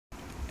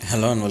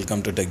Hello and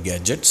welcome to Tech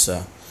Gadgets.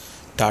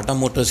 Tata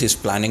Motors is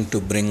planning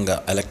to bring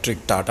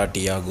electric Tata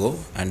Tiago,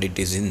 and it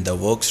is in the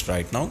works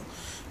right now.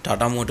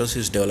 Tata Motors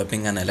is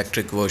developing an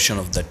electric version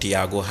of the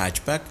Tiago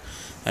hatchback,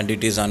 and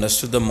it is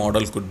understood the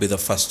model could be the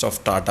first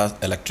of Tata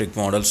electric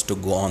models to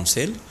go on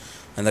sale.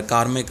 And the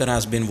car maker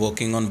has been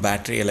working on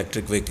battery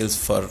electric vehicles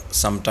for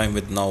some time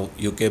with now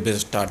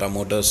UK-based Tata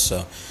Motors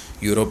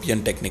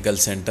European Technical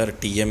Center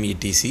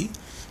 (TMETC)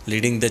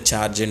 leading the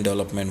charge and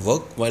development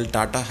work. While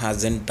Tata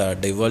hasn't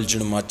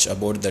divulged much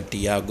about the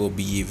Tiago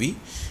BEV,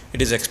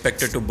 it is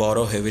expected to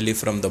borrow heavily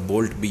from the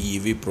Bolt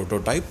BEV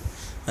prototype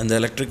and the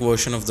electric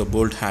version of the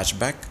Bolt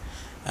hatchback.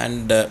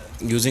 And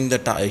using the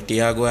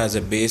Tiago as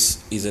a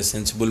base is a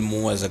sensible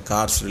move, as a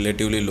car's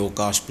relatively low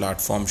cost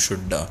platform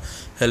should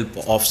help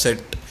offset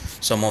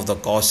some of the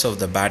costs of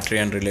the battery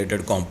and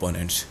related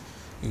components.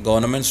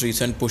 Government's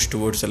recent push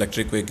towards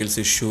electric vehicles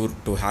is sure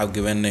to have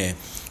given a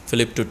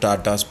fillip to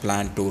Tata's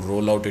plan to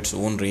roll out its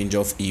own range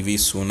of EVs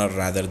sooner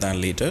rather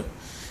than later.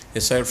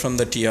 Aside from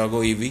the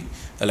Tiago EV,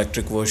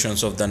 electric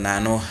versions of the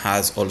Nano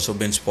has also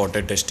been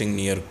spotted testing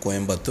near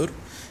Coimbatore,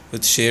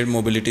 with shared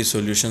mobility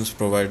solutions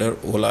provider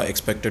Ola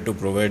expected to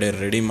provide a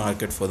ready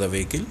market for the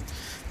vehicle.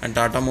 And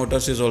Tata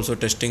Motors is also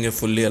testing a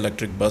fully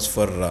electric bus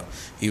for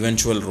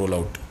eventual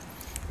rollout.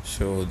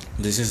 So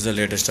this is the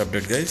latest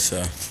update, guys.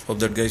 Hope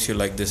that guys you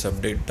like this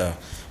update.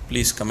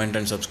 Please comment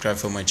and subscribe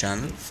for my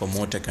channel for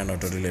more tech and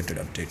auto related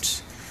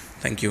updates.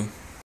 Thank you.